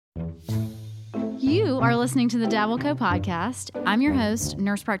You are listening to the Davilco podcast. I'm your host,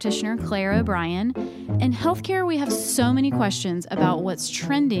 nurse practitioner Claire O'Brien. In healthcare, we have so many questions about what's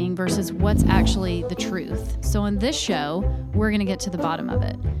trending versus what's actually the truth. So in this show, we're going to get to the bottom of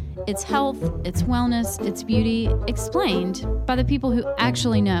it. It's health, it's wellness, it's beauty, explained by the people who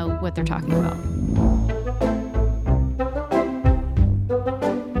actually know what they're talking about.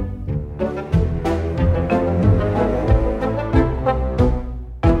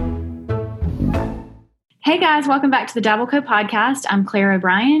 Hey guys, welcome back to the Davilco podcast. I'm Claire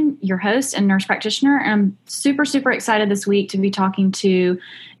O'Brien, your host and nurse practitioner. And I'm super excited this week to be talking to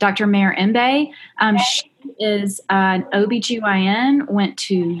Dr. Mare Mbaye. She is an OBGYN, went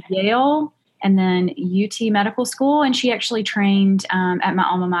to Yale and then UT Medical School, and she actually trained at my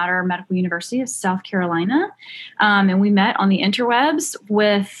alma mater, Medical University of South Carolina. And we met on the interwebs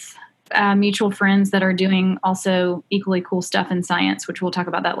with mutual friends that are doing also equally cool stuff in science, which we'll talk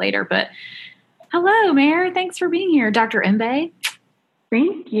about that later. But hello, Mare. Thanks for being here, Dr. Mbaye.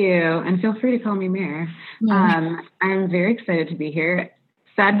 Thank you, and feel free to call me Mare. I'm very excited to be here.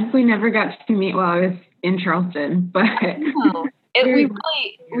 Sad we never got to meet while I was in Charleston, but we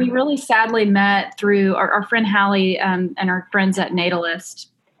really sadly met through our friend Hallie and our friends at Natalist,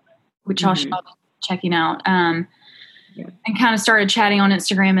 which I'll be checking out. And kind of started chatting on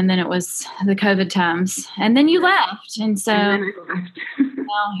Instagram, and then it was the COVID times, and then you left, and so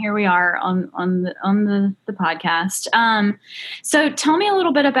now here we are on the podcast. So tell me a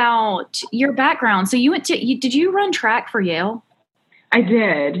little bit about your background. So did you run track for Yale? I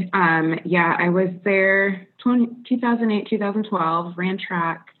did. I was there 2008, 2012, ran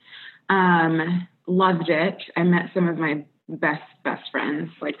track, loved it. I met some of my best friends,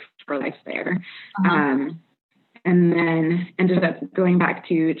 like for life there. And then ended up going back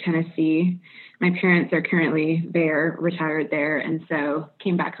to Tennessee. My parents are currently there, retired there, and so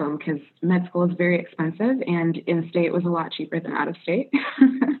came back home because med school is very expensive, and in-state was a lot cheaper than out-of-state.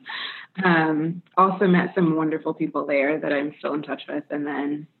 Also met some wonderful people there that I'm still in touch with, and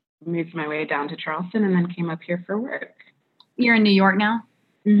then moved my way down to Charleston, and then came up here for work. You're in New York now?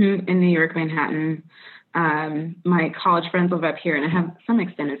 Mm-hmm, in New York, Manhattan. My college friends live up here, and I have some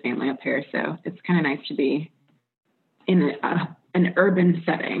extended family up here, so it's kind of nice to be in an urban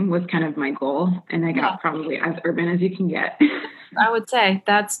setting was kind of my goal. And I got probably as urban as you can get. I would say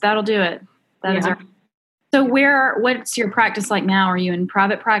that'll do it. So what's your practice like now? Are you in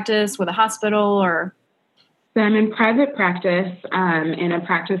private practice with a hospital or? So I'm in private practice, in a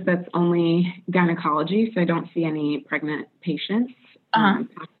practice that's only gynecology. So I don't see any pregnant patients. The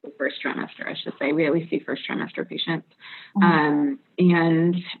first trimester, I should say. We at least see first trimester patients. And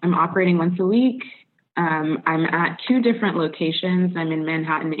I'm operating once a week. I'm at two different locations. I'm in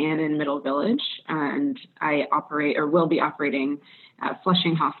Manhattan and in Middle Village, and I operate or will be operating at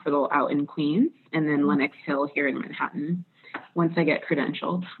Flushing Hospital out in Queens, and then Lenox Hill here in Manhattan once I get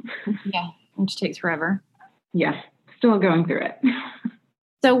credentialed. Yeah, which takes forever. Yeah, still going through it.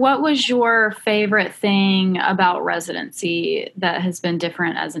 So what was your favorite thing about residency that has been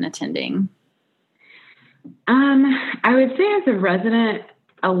different as an attending? I would say as a resident,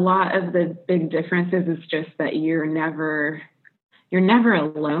 a lot of the big differences is just that you're never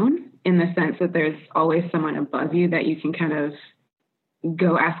alone, in the sense that there's always someone above you that you can kind of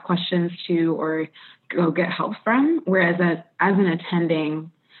go ask questions to or go get help from. Whereas as an attending,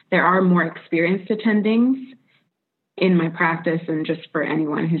 there are more experienced attendings in my practice, and just for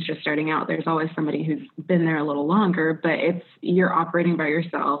anyone who's just starting out, there's always somebody who's been there a little longer, but you're operating by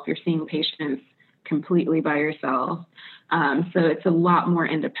yourself. You're seeing patients completely by yourself. So it's a lot more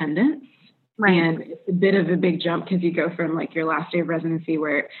independence. Right. And it's a bit of a big jump because you go from like your last day of residency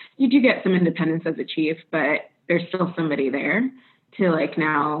where you do get some independence as a chief, but there's still somebody there, to like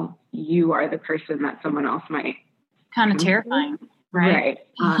now you are the person that someone else might. Kind of terrifying. Right.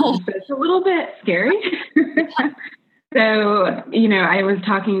 So it's a little bit scary. So, I was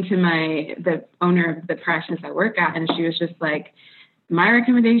talking to the owner of the practice I work at, and she was just like, my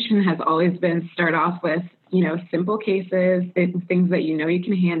recommendation has always been start off with, simple cases, things that you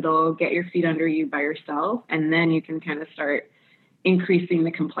can handle, get your feet under you by yourself, and then you can kind of start increasing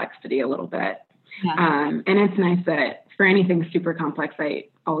the complexity a little bit. Yeah. And it's nice that for anything super complex, I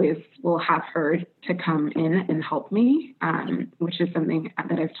always will have her to come in and help me, which is something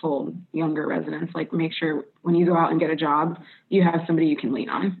that I've told younger residents, like make sure when you go out and get a job, you have somebody you can lean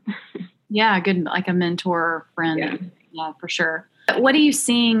on. Yeah, good, like a mentor friend. Yeah, for sure. What are you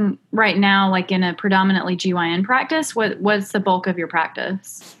seeing right now, like in a predominantly GYN practice? What's the bulk of your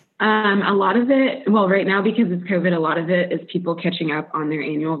practice? A lot of it, well, right now, because of COVID, a lot of it is people catching up on their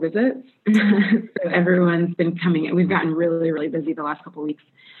annual visits. So everyone's been coming in. We've gotten really, really busy the last couple of weeks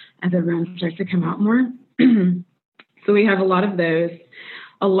as everyone starts to come out more. So we have a lot of those,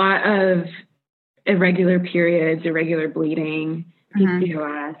 a lot of irregular periods, irregular bleeding,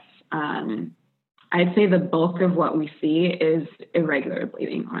 PCOS. I'd say the bulk of what we see is irregular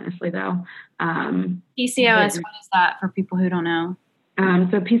bleeding, honestly, though. PCOS, what is that for people who don't know?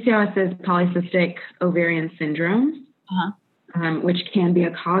 So PCOS is polycystic ovarian syndrome, which can be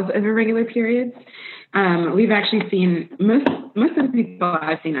a cause of irregular periods. We've actually seen most of the people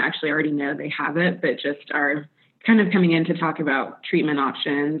I've seen actually already know they have it, but just are kind of coming in to talk about treatment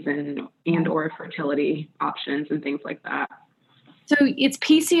options and or fertility options and things like that. So it's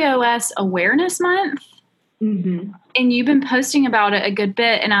PCOS Awareness Month, and you've been posting about it a good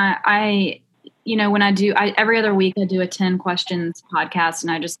bit. And I when I every other week I do a 10 questions podcast,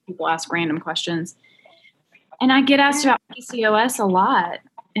 and people ask random questions, and I get asked about PCOS a lot,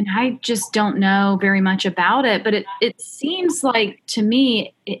 and I just don't know very much about it. But it seems like to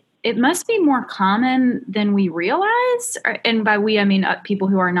me it must be more common than we realize. And by we, I mean people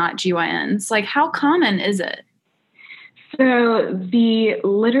who are not GYNs. Like, how common is it? So the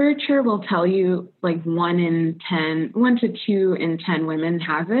literature will tell you like 1 to 2 in 10 women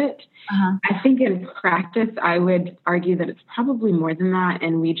has it. I think in practice, I would argue that it's probably more than that.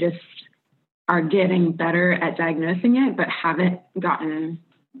 And we just are getting better at diagnosing it, but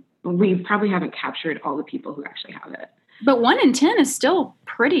we probably haven't captured all the people who actually have it. But 1 in 10 is still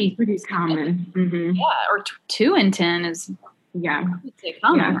pretty common. Yeah. Or 2 in 10 is. Yeah.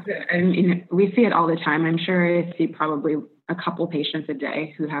 Common. Yeah. I mean, we see it all the time. I'm sure I see probably a couple patients a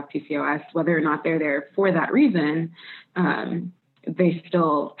day who have PCOS, whether or not they're there for that reason, they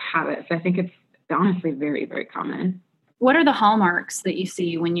still have it. So I think it's honestly very, very common. What are the hallmarks that you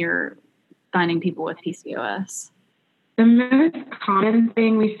see when you're finding people with PCOS? The most common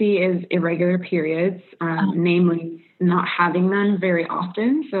thing we see is irregular periods, namely not having them very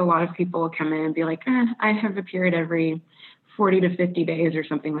often. So a lot of people will come in and be like, I have a period every 40 to 50 days or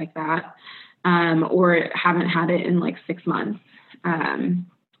something like that, or haven't had it in like 6 months. And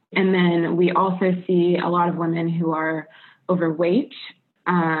then we also see a lot of women who are overweight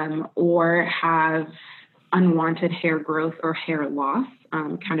or have unwanted hair growth or hair loss,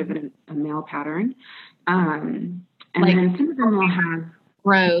 kind of in a male pattern. And like, then some of them will have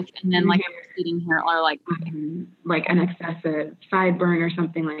growth and then like receding hair or like an excessive sideburn or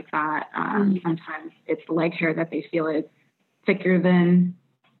something like that. Sometimes it's leg hair that they feel is thicker than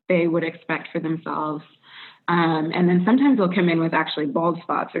they would expect for themselves. And then sometimes they'll come in with actually bald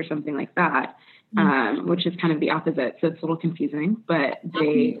spots or something like that, which is kind of the opposite. So it's a little confusing, but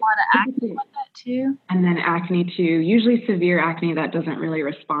they... A lot of acne with that too? And then acne too, usually severe acne that doesn't really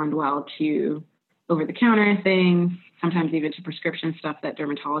respond well to over-the-counter things, sometimes even to prescription stuff that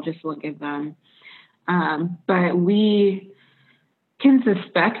dermatologists will give them. But we can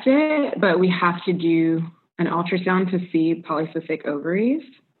suspect it, but we have to do an ultrasound to see polycystic ovaries.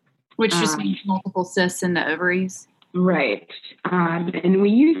 Which just means multiple cysts in the ovaries. Right. And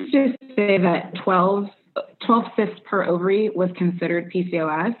we used to say that 12 cysts per ovary was considered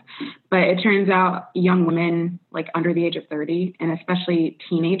PCOS, but it turns out young women, like under the age of 30, and especially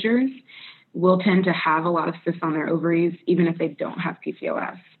teenagers, will tend to have a lot of cysts on their ovaries, even if they don't have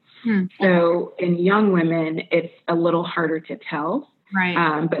PCOS. So in young women, it's a little harder to tell.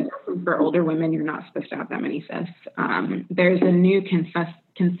 Right. But for older women, you're not supposed to have that many cysts. There's a new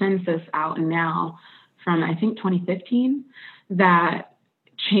consensus out now from, I think, 2015 that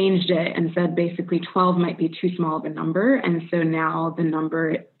changed it and said basically 12 might be too small of a number. And so now the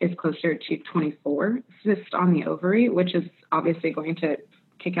number is closer to 24 cysts on the ovary, which is obviously going to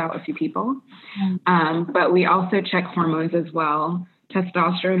kick out a few people. But we also check hormones as well.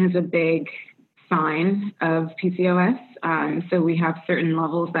 Testosterone is a big sign of PCOS. So we have certain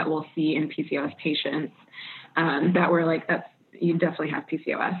levels that we'll see in PCOS patients that we're like, you definitely have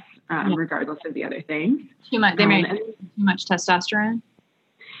PCOS, regardless of the other things. Too much. They make too much testosterone.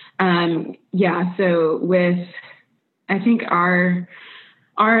 Yeah. So with, I think our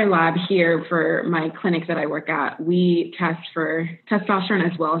lab here for my clinic that I work at, we test for testosterone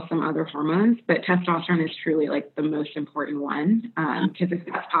as well as some other hormones, but testosterone is truly like the most important one. Because if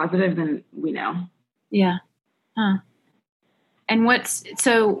it's positive, then we know. Yeah. Huh. And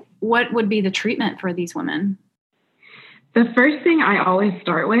what would be the treatment for these women? The first thing I always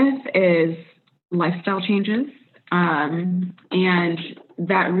start with is lifestyle changes. And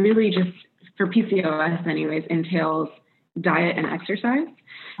that really just, for PCOS anyways, entails diet and exercise.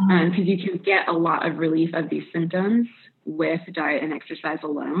 Because you can get a lot of relief of these symptoms with diet and exercise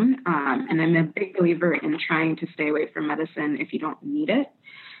alone. And I'm a big believer in trying to stay away from medicine if you don't need it.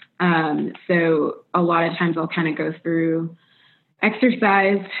 So a lot of times I'll kind of go through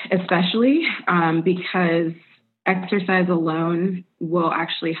exercise, especially because exercise alone will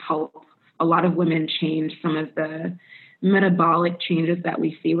actually help a lot of women change some of the metabolic changes that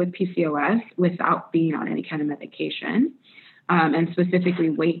we see with PCOS without being on any kind of medication. And specifically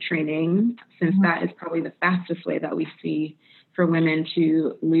weight training, since that is probably the fastest way that we see for women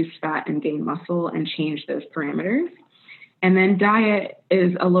to lose fat and gain muscle and change those parameters. And then diet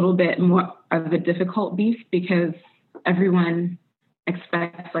is a little bit more of a difficult beast because everyone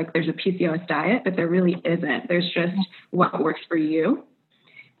expects like there's a PCOS diet, but there really isn't. There's just what works for you.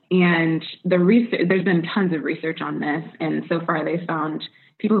 And there's been tons of research on this. And so far they found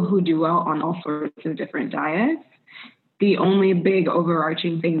people who do well on all sorts of different diets. The only big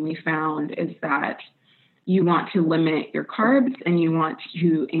overarching thing we found is that you want to limit your carbs and you want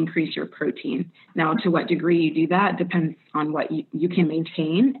to increase your protein. Now, to what degree you do that depends on what you can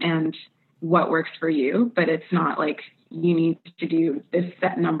maintain and what works for you. But it's not like you need to do this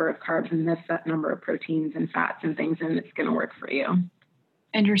set number of carbs and this set number of proteins and fats and things, and it's going to work for you.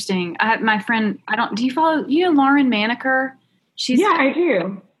 Interesting. My friend, do you follow, Lauren Maneker? Yeah, I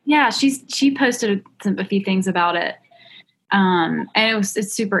do. Yeah, she posted a few things about it. And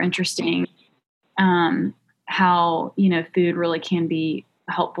it's super interesting how, food really can be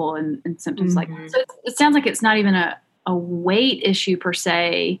helpful in symptoms like that. So it sounds like it's not even a weight issue per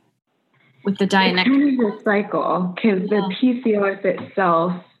se with the diet. It's kind of a cycle because the PCOS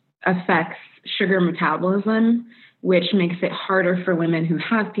itself affects sugar metabolism, which makes it harder for women who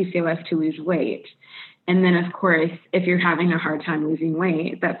have PCOS to lose weight. And then, of course, if you're having a hard time losing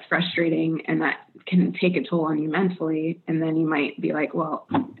weight, that's frustrating and that can take a toll on you mentally. And then you might be like, well,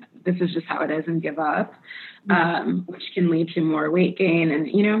 this is just how it is and give up, which can lead to more weight gain. And,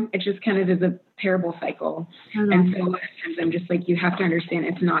 it just kind of is a terrible cycle. And so a lot of times I'm just like, you have to understand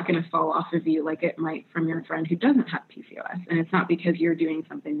it's not going to fall off of you like it might from your friend who doesn't have PCOS. And it's not because you're doing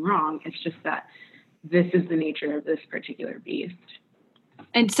something wrong. It's just that this is the nature of this particular beast.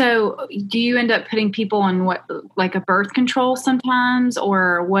 And so do you end up putting people on like a birth control sometimes,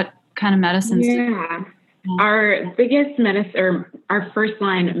 or what kind of medicines? Yeah. Our biggest medicine, or our first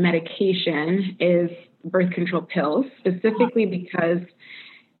line medication, is birth control pills, specifically because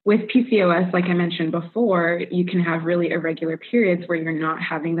with PCOS, like I mentioned before, you can have really irregular periods where you're not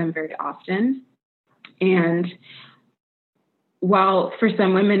having them very often. And while for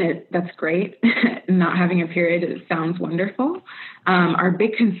some women that's great, not having a period, it sounds wonderful. Our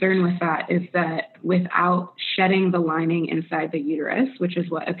big concern with that is that without shedding the lining inside the uterus, which is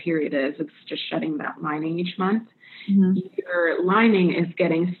what a period is, it's just shedding that lining each month, your lining is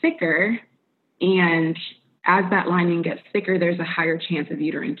getting thicker. And as that lining gets thicker, there's a higher chance of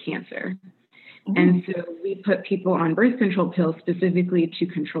uterine cancer. And so we put people on birth control pills specifically to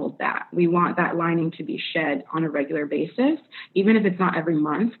control that. We want that lining to be shed on a regular basis, even if it's not every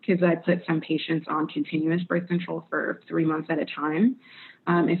month, because I put some patients on continuous birth control for 3 months at a time.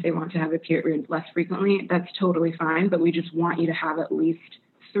 If they want to have a period less frequently, that's totally fine. But we just want you to have at least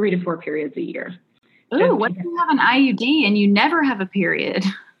 3 to 4 periods a year. Oh, what if you have an IUD and you never have a period?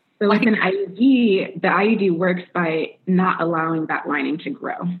 So with an IUD, the IUD works by not allowing that lining to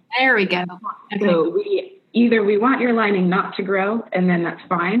grow. There we go. Okay. So we want your lining not to grow, and then that's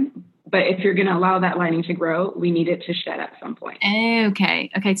fine. But if you're going to allow that lining to grow, we need it to shed at some point. Okay.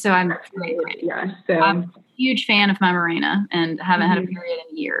 So I'm a huge fan of my Mirena and haven't had a period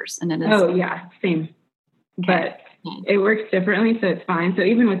in years. And it is. Oh yeah, same. Okay. But it works differently, so it's fine. So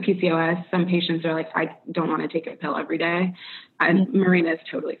even with PCOS, some patients are like, I don't want to take a pill every day. And Mirena is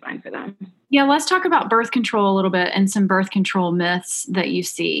totally fine for them. Yeah, let's talk about birth control a little bit and some birth control myths that you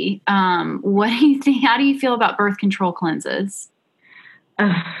see. What do you think? How do you feel about birth control cleanses? So,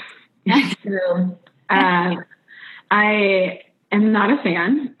 I am not a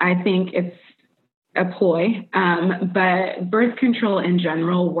fan. I think it's a ploy. But birth control in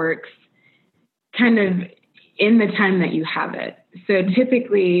general works kind of in the time that you have it. So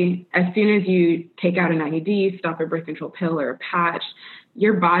typically, as soon as you take out an IUD, stop a birth control pill or a patch,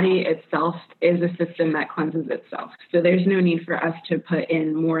 your body itself is a system that cleanses itself. So there's no need for us to put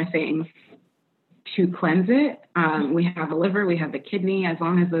in more things to cleanse it. We have a liver, we have a kidney. As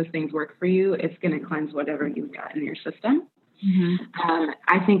long as those things work for you, it's going to cleanse whatever you've got in your system.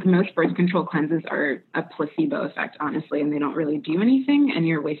 I think most birth control cleanses are a placebo effect, honestly, and they don't really do anything, and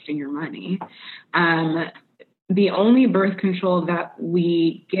you're wasting your money. The only birth control that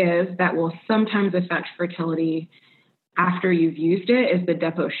we give that will sometimes affect fertility after you've used it is the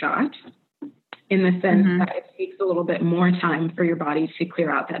depot shot. in the sense that it takes a little bit more time for your body to clear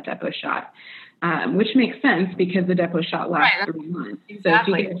out that depot shot, which makes sense because the depot shot lasts 3 months.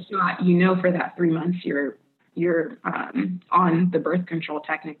 Exactly. So if you get a shot, for that 3 months you're on the birth control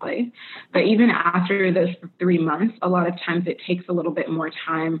technically. But even after those 3 months, a lot of times it takes a little bit more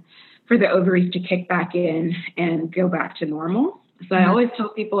time for the ovaries to kick back in and go back to normal. So I always tell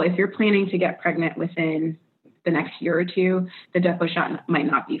people, if you're planning to get pregnant within the next year or two, the depot shot might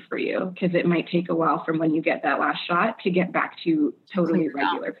not be for you, because it might take a while from when you get that last shot to get back to totally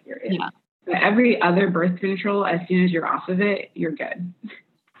regular period. Yeah. But every other birth control, as soon as you're off of it, you're good.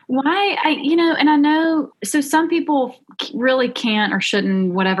 Why, and I know, so some people really can't or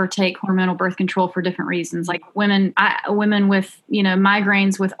shouldn't, whatever, take hormonal birth control for different reasons. Like women with,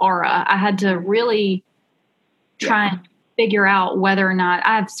 migraines with aura, I had to really try and figure out whether or not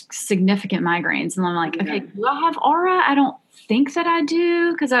I have significant migraines. And I'm like, okay, do I have aura? I don't think that I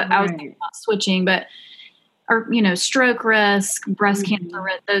do, because I was thinking about switching, or stroke risk, breast cancer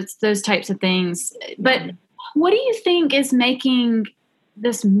risk, those types of things. But what do you think is making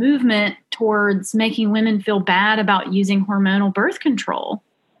this movement towards making women feel bad about using hormonal birth control?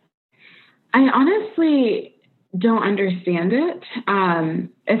 I honestly don't understand it,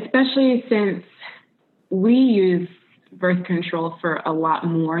 especially since we use birth control for a lot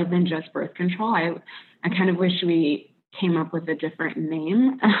more than just birth control. I kind of wish we came up with a different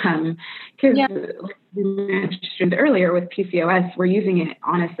name, because like we mentioned earlier with PCOS, we're using it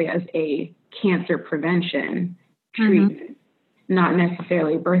honestly as a cancer prevention treatment, not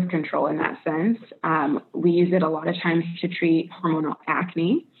necessarily birth control in that sense. We use it a lot of times to treat hormonal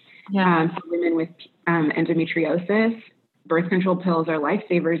acne. For women with endometriosis, birth control pills are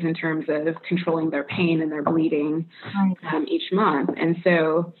lifesavers in terms of controlling their pain and their bleeding each month. And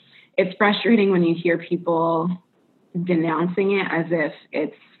so it's frustrating when you hear people denouncing it as if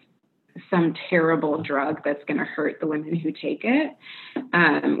it's some terrible drug that's going to hurt the women who take it,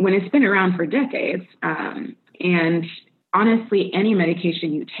 when it's been around for decades. And honestly, any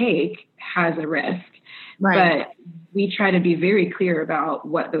medication you take has a risk, but we try to be very clear about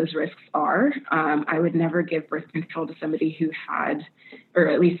what those risks are. I would never give birth control to somebody who had, or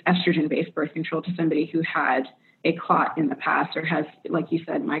at least estrogen-based birth control to somebody who had a clot in the past or has, like you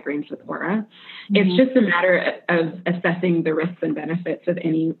said, migraines with aura. It's just a matter of assessing the risks and benefits of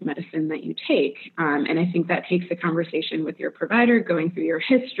any medicine that you take. And I think that takes a conversation with your provider, going through your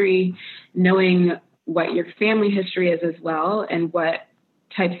history, knowing what your family history is as well, and what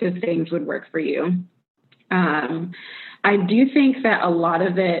types of things would work for you. I do think that a lot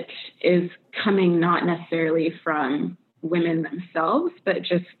of it is coming not necessarily from women themselves, but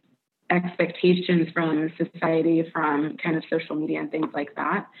just expectations from society, from kind of social media and things like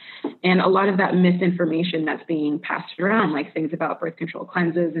that. And a lot of that misinformation that's being passed around, like things about birth control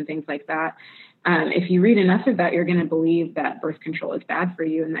cleanses and things like that. If you read enough of that, you're going to believe that birth control is bad for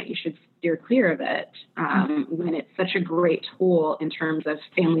you and that you should steer clear of it, when it's such a great tool in terms of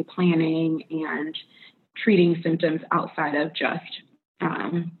family planning and treating symptoms outside of just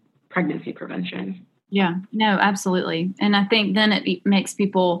pregnancy prevention. Yeah, no, absolutely. And I think then it makes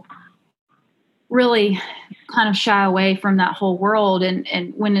people really kind of shy away from that whole world.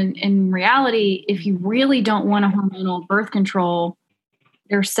 And when in reality, if you really don't want a hormonal birth control,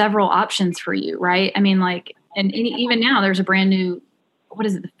 there are several options for you, right? I mean, like, and even now there's a brand new, what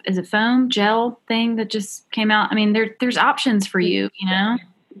is it? Is it foam gel thing that just came out? I mean, there's options for you,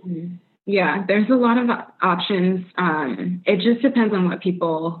 Yeah, there's a lot of options. It just depends on what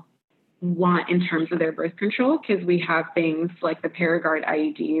people want in terms of their birth control, because we have things like the Paragard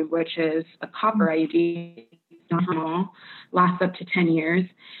IUD, which is a copper IUD, normal, lasts up to 10 years.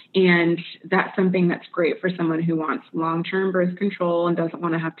 And that's something that's great for someone who wants long-term birth control and doesn't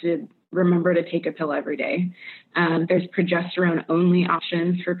want to have to remember to take a pill every day. There's progesterone-only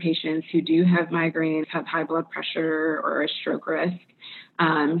options for patients who do have migraines, have high blood pressure, or a stroke risk.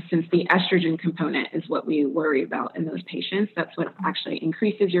 Since the estrogen component is what we worry about in those patients, that's what actually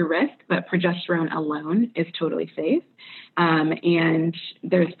increases your risk, but progesterone alone is totally safe. And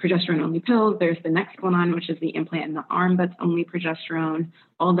there's progesterone-only pills. There's the Nexplanon, which is the implant in the arm that's only progesterone.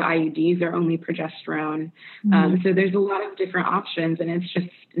 All the IUDs are only progesterone. So there's a lot of different options, and it's just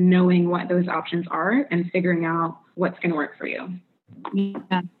knowing what those options are and figuring out what's going to work for you.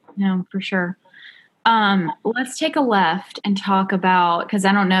 Yeah, no, for sure. Let's take a left and talk about, because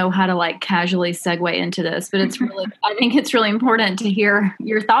I don't know how to like casually segue into this, but it's really, I think it's really important to hear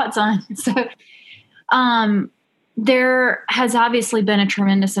your thoughts on. So, there has obviously been a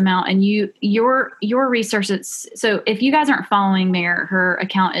tremendous amount, and your research. So if you guys aren't following Mare, her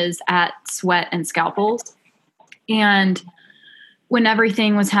account is at Sweat and Scalpels, and when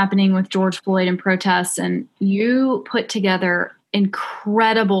everything was happening with George Floyd and protests, and you put together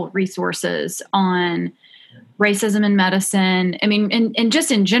incredible resources on racism in medicine. I mean, and just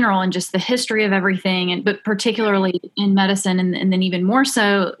in general, and just the history of everything, but particularly in medicine, and then even more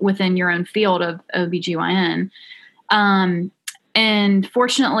so within your own field of OBGYN. And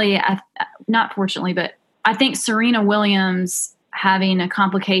fortunately, not fortunately, but I think Serena Williams having a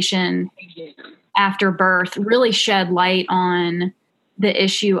complication after birth really shed light on the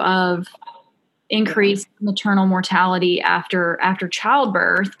issue of increased maternal mortality after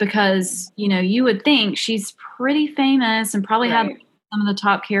childbirth, because, you would think she's pretty famous and probably had some of the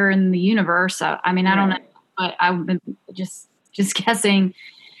top care in the universe. So, I mean, I don't know, but I've been just guessing.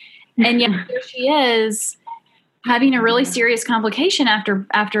 And yet here she is having a really serious complication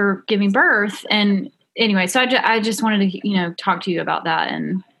after giving birth. And anyway, so I just wanted to, talk to you about that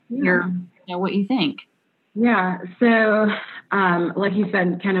and what you think. Yeah. So, like you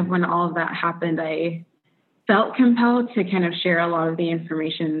said, kind of when all of that happened, I felt compelled to kind of share a lot of the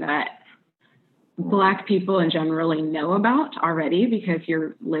information that Black people in generally know about already, because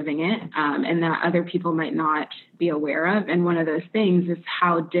you're living it, and that other people might not be aware of. And one of those things is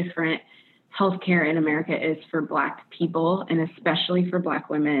how different healthcare in America is for Black people, and especially for Black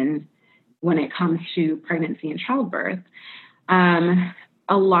women when it comes to pregnancy and childbirth.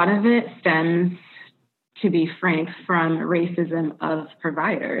 A lot of it stems, to be frank, from racism of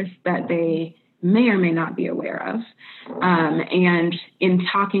providers that they may or may not be aware of. And in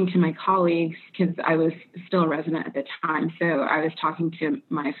talking to my colleagues, because I was still a resident at the time, so I was talking to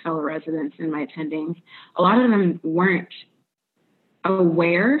my fellow residents and my attendings, a lot of them weren't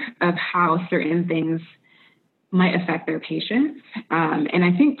aware of how certain things might affect their patients. And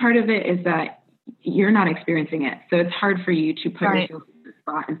I think part of it is that you're not experiencing it. So it's hard for you to put yourself in the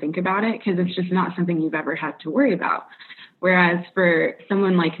spot and think about it, because it's just not something you've ever had to worry about. Whereas for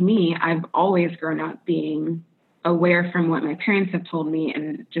someone like me, I've always grown up being aware from what my parents have told me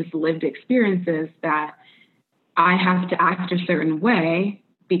and just lived experiences that I have to act a certain way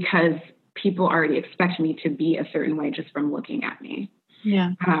because people already expect me to be a certain way just from looking at me.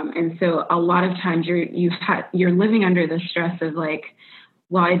 Yeah. And so a lot of times you're living under the stress of like,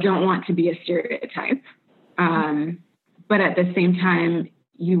 well, I don't want to be a stereotype. But at the same time,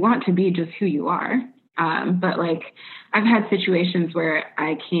 you want to be just who you are. But like, I've had situations where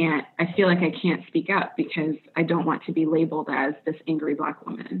I feel like I can't speak up because I don't want to be labeled as this angry Black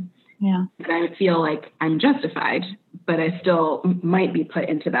woman. Yeah. And I feel like I'm justified, but I still might be put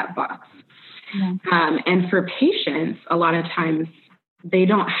into that box. Yeah. And for patients, a lot of times they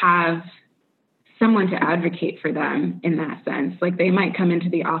don't have someone to advocate for them in that sense. Like they might come into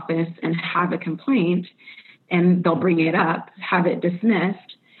the office and have a complaint and they'll bring it up, have it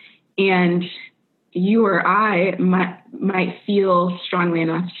dismissed. And you or I might feel strongly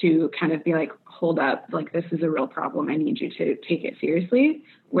enough to kind of be like, hold up, like this is a real problem. I need you to take it seriously.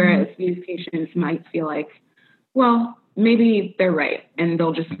 Whereas these patients might feel like, well, maybe they're right, and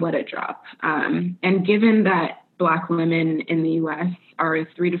they'll just let it drop. And given that Black women in the U.S. are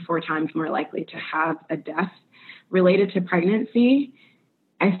 3 to 4 times more likely to have a death related to pregnancy,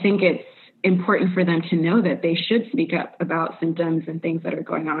 I think it's important for them to know that they should speak up about symptoms and things that are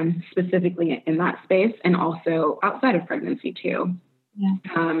going on specifically in that space and also outside of pregnancy too.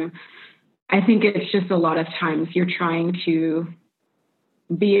 Yeah. I think it's just a lot of times you're trying to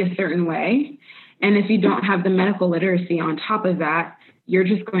be a certain way. And if you don't have the medical literacy on top of that, you're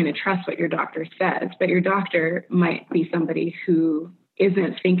just going to trust what your doctor says. But your doctor might be somebody who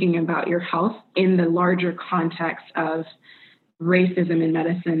isn't thinking about your health in the larger context of racism in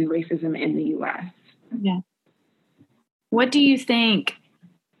medicine, racism in the U.S. Yeah. What do you think?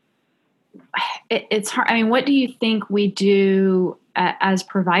 It's hard. I mean, what do you think we do as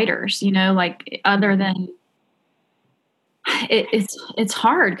providers? You know, like other than it's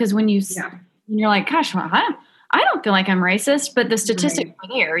hard because when you're like, gosh, well, I don't feel like I'm racist, but the statistics are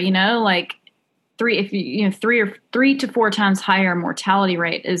there. You know, like 3 to 4 times higher mortality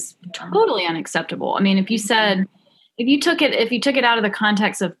rate is totally unacceptable. I mean, if you took it out of the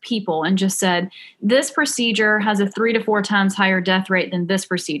context of people and just said this procedure has a 3 to 4 times higher death rate than this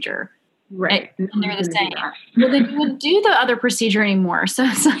procedure, right? And they're the same. Well, then you wouldn't do the other procedure anymore. So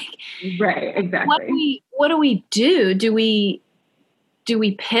it's like, right, exactly. What do we do? Do we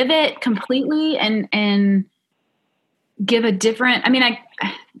pivot completely and give a different? I mean, I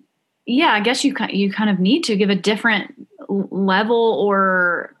guess you kind of need to give a different level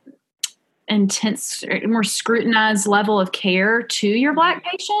or intense, more scrutinized level of care to your Black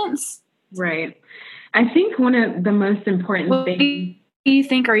patients. Right. I think one of the most important things. What do you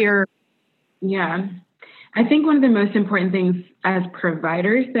think are your? Yeah. I think one of the most important things as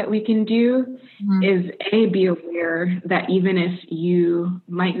providers that we can do is be aware that even if you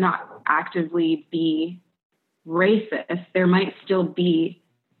might not actively be racist, there might still be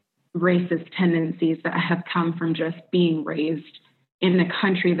racist tendencies that have come from just being raised in a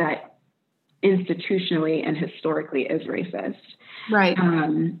country that institutionally and historically is racist. Right.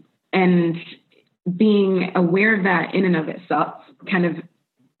 And being aware of that in and of itself kind of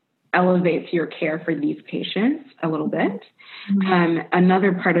elevates your care for these patients a little bit.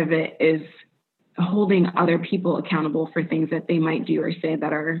 Another part of it is holding other people accountable for things that they might do or say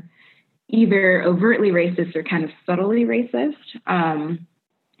that are either overtly racist or kind of subtly racist.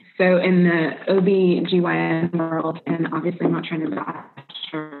 So in the OBGYN world, and obviously I'm not trying to bash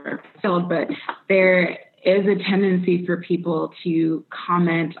or fill, but there is a tendency for people to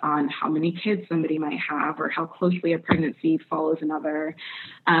comment on how many kids somebody might have or how closely a pregnancy follows another,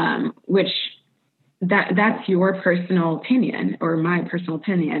 which that's your personal opinion or my personal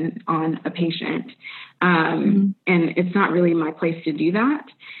opinion on a patient. And it's not really my place to do that.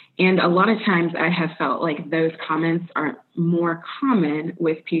 And a lot of times I have felt like those comments are more common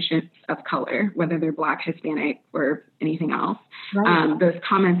with patients of color, whether they're Black, Hispanic, or anything else. Right. Those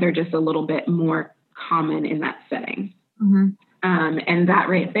comments are just a little bit more common in that setting. And that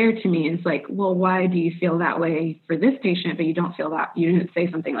right there to me is like, well, why do you feel that way for this patient, but you don't feel that, you didn't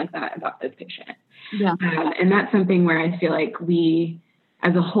say something like that about this patient? Yeah. And that's something where I feel like we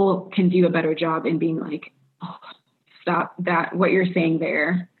as a whole can do a better job in being like, oh, stop that, what you're saying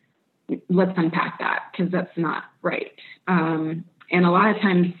there, let's unpack that because that's not right. And a lot of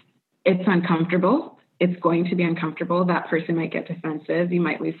times it's uncomfortable. It's going to be uncomfortable. That person might get defensive. You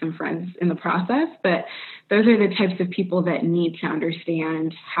might lose some friends in the process, but those are the types of people that need to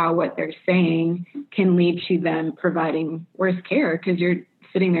understand how what they're saying can lead to them providing worse care because you're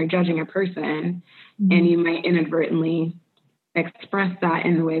sitting there judging a person and you might inadvertently express that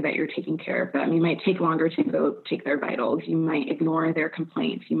in the way that you're taking care of them. You might take longer to go take their vitals. You might ignore their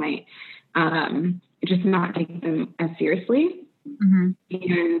complaints. You might just not take them as seriously.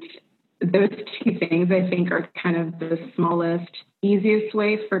 And those two things, I think, are kind of the smallest, easiest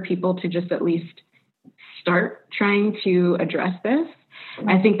way for people to just at least start trying to address this.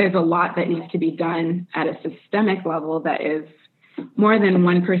 I think there's a lot that needs to be done at a systemic level that is more than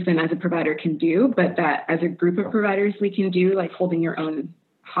one person as a provider can do, but that as a group of providers we can do, like holding your own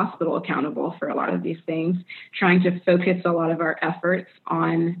hospital accountable for a lot of these things, trying to focus a lot of our efforts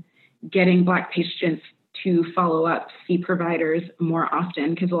on getting Black patients to follow up, see providers more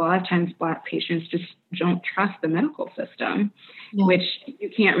often, because a lot of times Black patients just don't trust the medical system, which you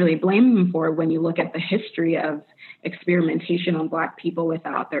can't really blame them for when you look at the history of experimentation on Black people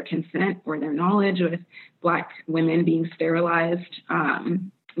without their consent or their knowledge, with Black women being sterilized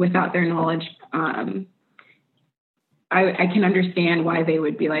without their knowledge. I can understand why they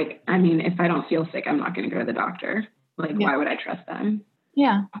would be like, I mean, if I don't feel sick, I'm not going to go to the doctor. Like, why would I trust them?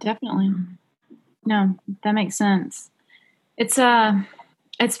 Yeah, definitely. No, that makes sense. It's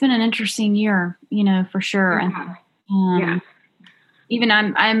been an interesting year, for sure. And even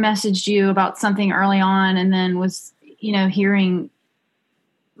I messaged you about something early on and then was, hearing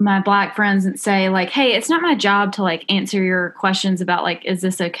my Black friends and say like, hey, it's not my job to like answer your questions about like, is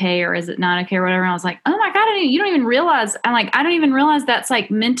this okay or is it not okay or whatever. And I was like, oh my God, you don't even realize. I'm like, I don't even realize that's like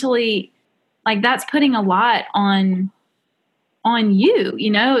mentally, like that's putting a lot on you,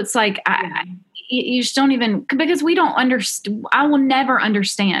 it's like, you just don't even, because we don't understand. I will never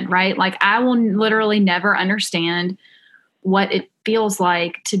understand, right? Like I will literally never understand what it feels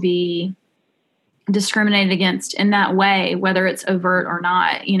like to be discriminated against in that way, whether it's overt or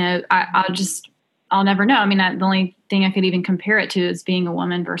not. I'll never know. I mean, the only thing I could even compare it to is being a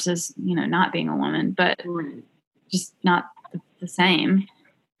woman versus, not being a woman, but just not the same.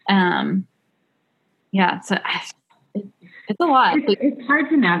 So it's a lot. It's hard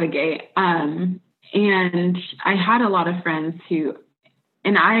to navigate. And I had a lot of friends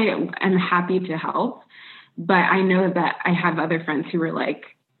and I am happy to help, but I know that I have other friends who were like,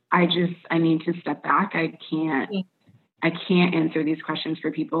 I need to step back. I can't answer these questions for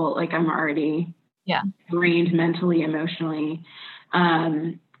people. Like I'm already drained mentally, emotionally.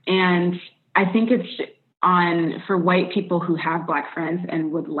 And I think it's for white people who have Black friends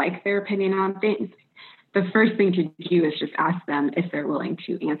and would like their opinion on things. The first thing to do is just ask them if they're willing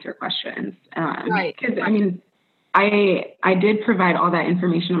to answer questions. Because I mean, I did provide all that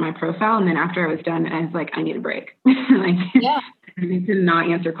information on my profile. And then after I was done, I was like, I need a break. I need to not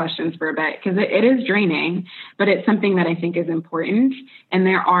answer questions for a bit because it is draining, but it's something that I think is important. And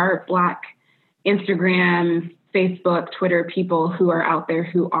there are Black Instagram Facebook, Twitter people who are out there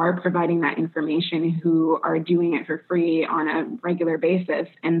who are providing that information, who are doing it for free on a regular basis.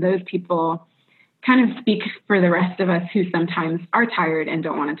 And those people kind of speak for the rest of us who sometimes are tired and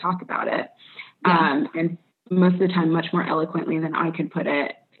don't want to talk about it. Yeah. And most of the time, much more eloquently than I could put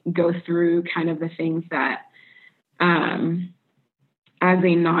it, go through kind of the things that, as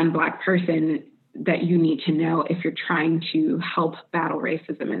a non-Black person, that you need to know if you're trying to help battle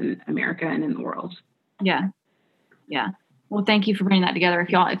racism in America and in the world. Yeah. Yeah. Well, thank you for bringing that together.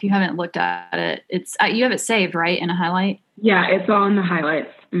 If you haven't looked at it, it's, you have it saved, right? In a highlight? Yeah, it's all in the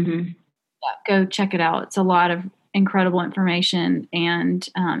highlights. Mm-hmm. Yeah, go check it out. It's a lot of incredible information and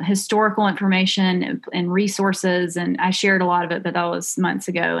historical information and resources. And I shared a lot of it, but that was months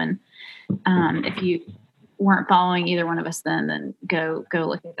ago. And if you weren't following either one of us then go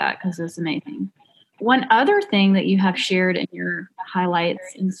look at that, because it's amazing. One other thing that you have shared in your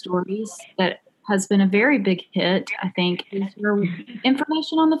highlights and stories that has been a very big hit, I think, is your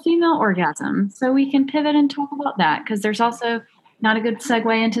information on the female orgasm. So we can pivot and talk about that, because there's also not a good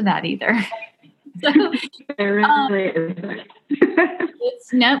segue into that either. So, there really isn't.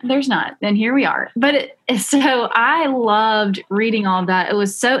 No, there's not. And here we are. But so I loved reading all of that. It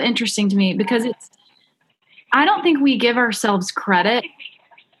was so interesting to me because I don't think we give ourselves credit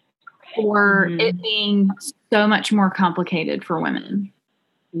for it being so much more complicated for women.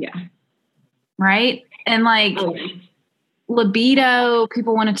 Yeah. Right? And like libido,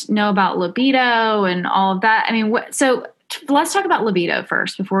 people want to know about libido and all of that. I mean, so let's talk about libido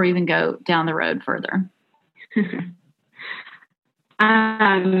first before we even go down the road further.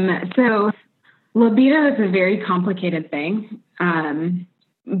 So libido is a very complicated thing,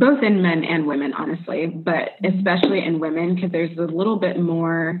 both in men and women, honestly, but especially in women, because there's a little bit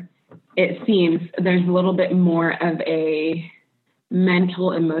more, it seems there's a little bit more of a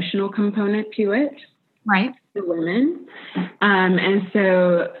mental, emotional component to it. Right. For women. And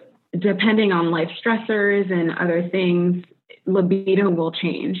so depending on life stressors and other things, libido will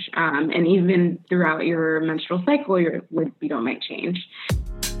change. And even throughout your menstrual cycle, your libido might change.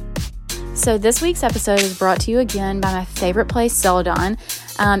 So this week's episode is brought to you again by my favorite place, Celadon.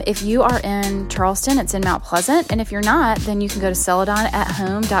 If you are in Charleston, it's in Mount Pleasant. And if you're not, then you can go to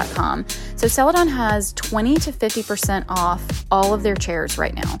CeladonAtHome.com. So Celadon has 20 to 50% off all of their chairs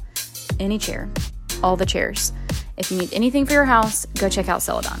right now. Any chair, all the chairs. If you need anything for your house, go check out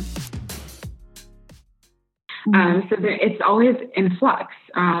Celadon. So it's always in flux.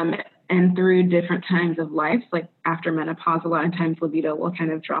 And through different times of life, like after menopause, a lot of times libido will kind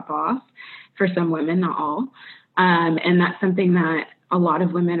of drop off for some women, not all. And that's something that a lot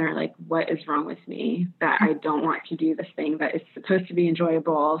of women are like, what is wrong with me? That I don't want to do this thing that is supposed to be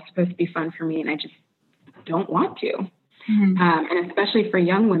enjoyable, supposed to be fun for me, and I just don't want to. Mm-hmm. And especially for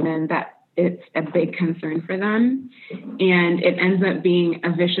young women, that it's a big concern for them. And it ends up being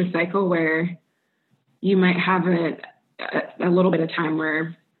a vicious cycle where you might have a little bit of time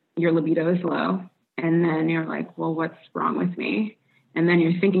where your libido is low, and then you're like, well, what's wrong with me? And then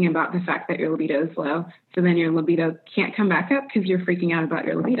you're thinking about the fact that your libido is low. So then your libido can't come back up because you're freaking out about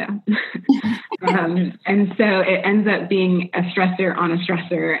your libido. And so it ends up being a stressor on a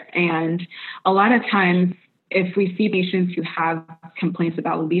stressor. And a lot of times, if we see patients who have complaints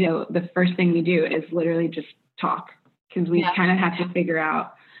about libido, the first thing we do is literally just talk, because we kind of have to figure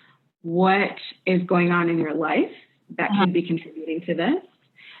out what is going on in your life that could be contributing to this.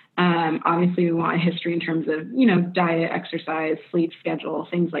 Obviously, we want a history in terms of, diet, exercise, sleep schedule,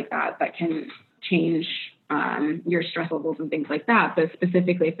 things like that can change your stress levels and things like that. But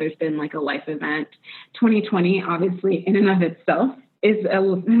specifically, if there's been like a life event, 2020, obviously, in and of itself is a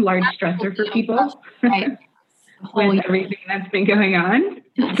large stressor for people. Right. With everything that's been going on.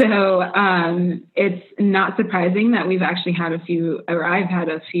 So it's not surprising that we've actually had I've had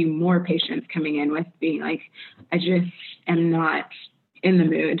a few more patients coming in with being like, I just am not in the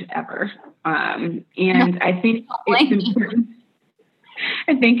mood ever. And I think it's important.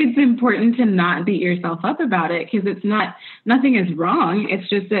 I think it's important to not beat yourself up about it, because nothing is wrong. It's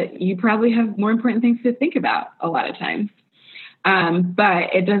just that you probably have more important things to think about a lot of times.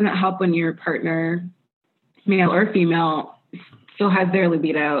 But it doesn't help when your partner, male or female, still has their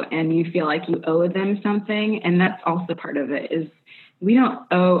libido and you feel like you owe them something. And that's also part of it, is we don't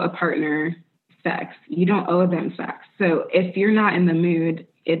owe a partner sex. You don't owe them sex. So if you're not in the mood,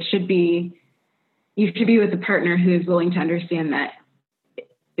 you should be with a partner who is willing to understand that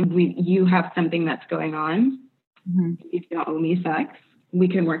you have something that's going on. Mm-hmm. If you don't owe me sex, we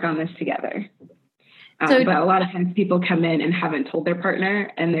can work on this together. But a lot of times people come in and haven't told their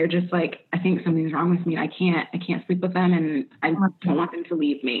partner, and they're just like, I think something's wrong with me. I can't sleep with them, and I don't want them to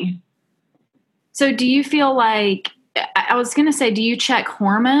leave me. So do you feel like, I was going to say, do you check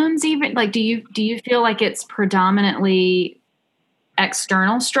hormones even? Like, do you feel like it's predominantly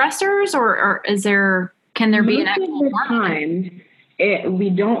external stressors, or can there be an actual time? We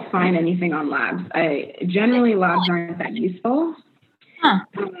don't find anything on labs. Generally labs aren't that useful. Huh.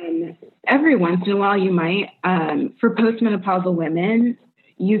 Every once in a while you might. For postmenopausal women,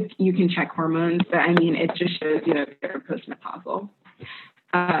 you can check hormones, but I mean, it just shows they're postmenopausal.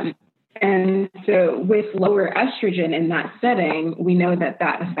 And so with lower estrogen in that setting, we know that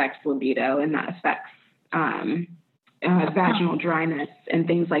affects libido, and that affects vaginal dryness and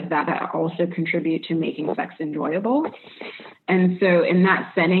things like that also contribute to making sex enjoyable. And so in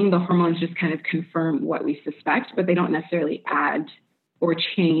that setting, the hormones just kind of confirm what we suspect, but they don't necessarily add or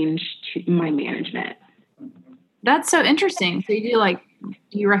change to my management. That's so interesting. So do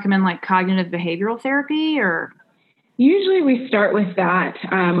you recommend like cognitive behavioral therapy, or? Usually we start with that.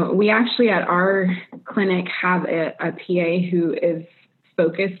 We actually at our clinic have a PA who is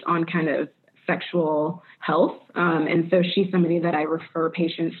focused on kind of sexual health. And so she's somebody that I refer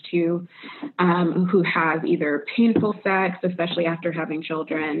patients to who have either painful sex, especially after having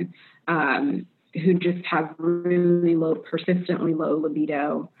children, who just have really persistently low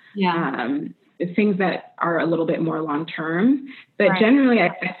libido. Yeah. Things that are a little bit more long-term, but right. Generally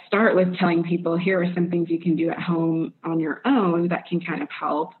I start with telling people, here are some things you can do at home on your own that can kind of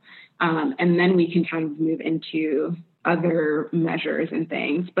help. And then we can kind of move into other measures and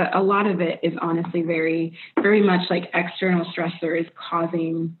things. But a lot of it is honestly very, very much like external stressors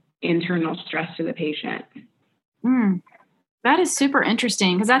causing internal stress to the patient. That is super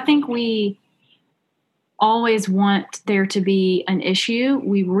interesting, because I think we always want there to be an issue.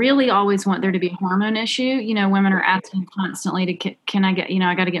 We really always want there to be a hormone issue. Women are asking constantly can I get,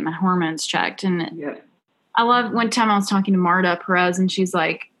 I got to get my hormones checked. And I love, one time I was talking to Marta Perez, and she's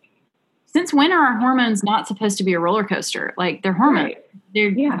like, since when are our hormones not supposed to be a roller coaster? Like, they're hormones. Right. They're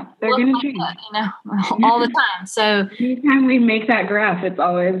going to change, all the time. So anytime we make that graph, it's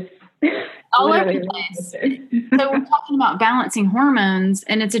always all over the place. So we're talking about balancing hormones,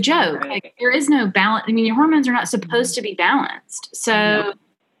 and it's a joke. Right. Like, there is no balance. I mean, your hormones are not supposed to be balanced. So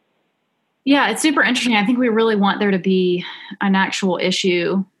yeah, it's super interesting. I think we really want there to be an actual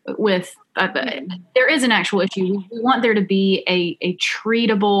issue with, there is an actual issue. We want there to be a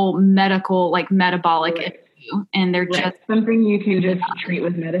treatable medical, like metabolic issue. And they're just something you can just treat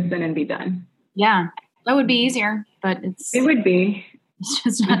with medicine and be done. Yeah. That would be easier, but it would be. It's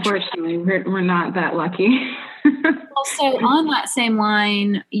just not unfortunately, we're not that lucky. Also, on that same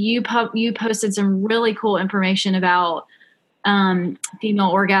line, you posted some really cool information about female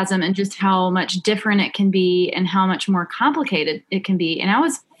orgasm and just how much different it can be and how much more complicated it can be. And I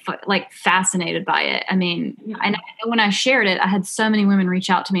was fascinated by it. I mean, and when I shared it, I had so many women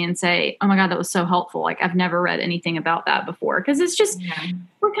reach out to me and say, oh my God, that was so helpful. Like, I've never read anything about that before. Cause it's just,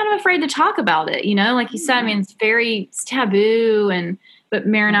 we're kind of afraid to talk about it. Like you said, I mean, it's taboo. But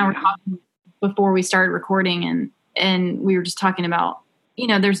Mare and I were talking before we started recording, and we were just talking about,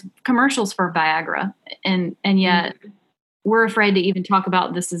 there's commercials for Viagra, and yet we're afraid to even talk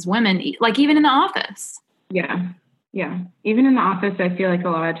about this as women, like even in the office. Yeah. Even in the office, I feel like a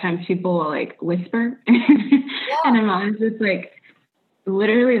lot of times people will like whisper and I'm always just like,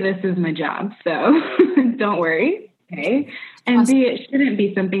 literally, this is my job. So don't worry. Okay. And B, it shouldn't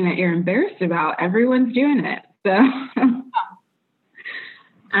be something that you're embarrassed about. Everyone's doing it. So,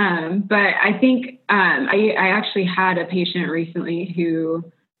 but I think, I actually had a patient recently who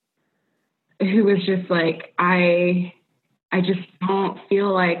was just like, I just don't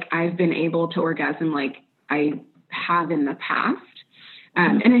feel like I've been able to orgasm like I have in the past.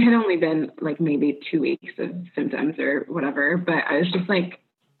 And it had only been like maybe 2 weeks of symptoms or whatever, but I was just like,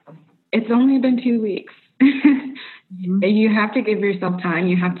 it's only been 2 weeks. You have to give yourself time.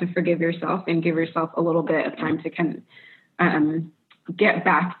 You have to forgive yourself and give yourself a little bit of time to kind of get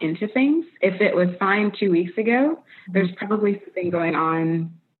back into things. If it was fine 2 weeks ago, there's probably something going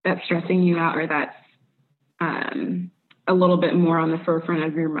on that's stressing you out, or that's a little bit more on the forefront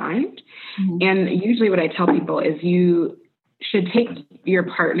of your mind. And usually what I tell people is you should take your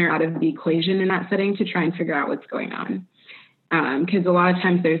partner out of the equation in that setting to try and figure out what's going on. Because a lot of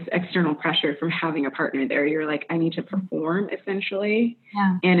times there's external pressure from having a partner there. You're like, I need to perform, essentially.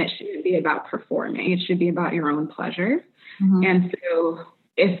 And it shouldn't be about performing. It should be about your own pleasure. And so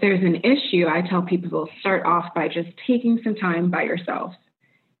if there's an issue, I tell people start off by just taking some time by yourself.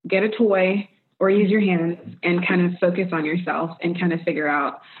 Get a toy or use your hands and kind of focus on yourself and kind of figure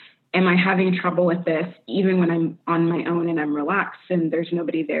out, am I having trouble with this even when I'm on my own and I'm relaxed and there's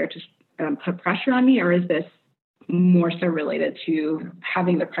nobody there to put pressure on me? Or is this more so related to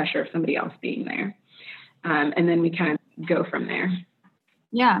having the pressure of somebody else being there. And then we kind of go from there.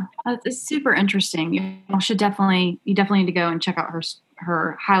 Yeah, it's super interesting. You definitely need to go and check out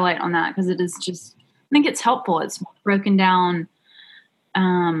her highlight on that, because it is just, I think it's helpful. It's broken down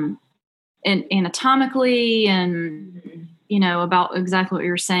anatomically and, about exactly what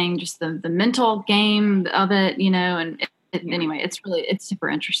you're saying, just the mental game of it, and anyway, it's super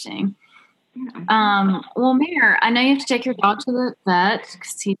interesting. Yeah. Well, Mare, I know you have to take your dog to the vet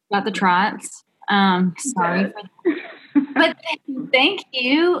because he's got the trots. Sorry. But thank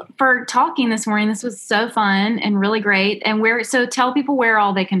you for talking this morning. This was so fun and really great. And so tell people where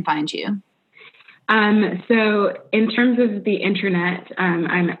all they can find you. So in terms of the internet,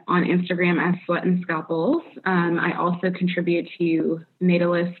 I'm on Instagram as Sweat and Scalpels. I also contribute to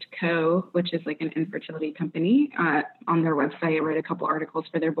Natalist Co., which is like an infertility company. On their website, I write a couple articles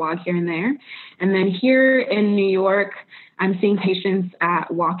for their blog here and there. And then here in New York, I'm seeing patients at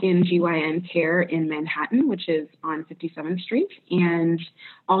Walk-In GYN Care in Manhattan, which is on 57th Street, and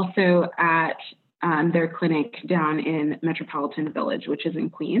also at their clinic down in Metropolitan Village, which is in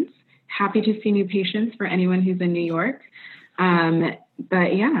Queens. Happy to see new patients for anyone who's in New York.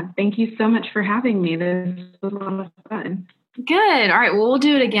 But yeah, thank you so much for having me. This was a lot of fun. Good. All right. Well, we'll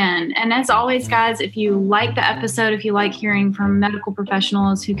do it again. And as always, guys, if you like the episode, if you like hearing from medical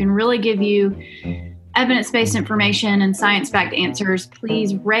professionals who can really give you evidence-based information and science-backed answers,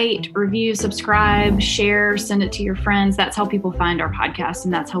 please rate, review, subscribe, share, send it to your friends. That's how people find our podcast,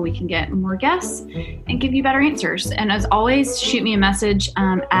 and that's how we can get more guests and give you better answers. And as always, shoot me a message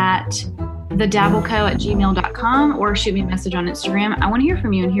at thedabbleco@gmail.com or shoot me a message on Instagram. I want to hear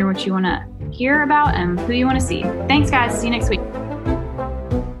from you and hear what you want to hear about and who you want to see. Thanks, guys. See you next week.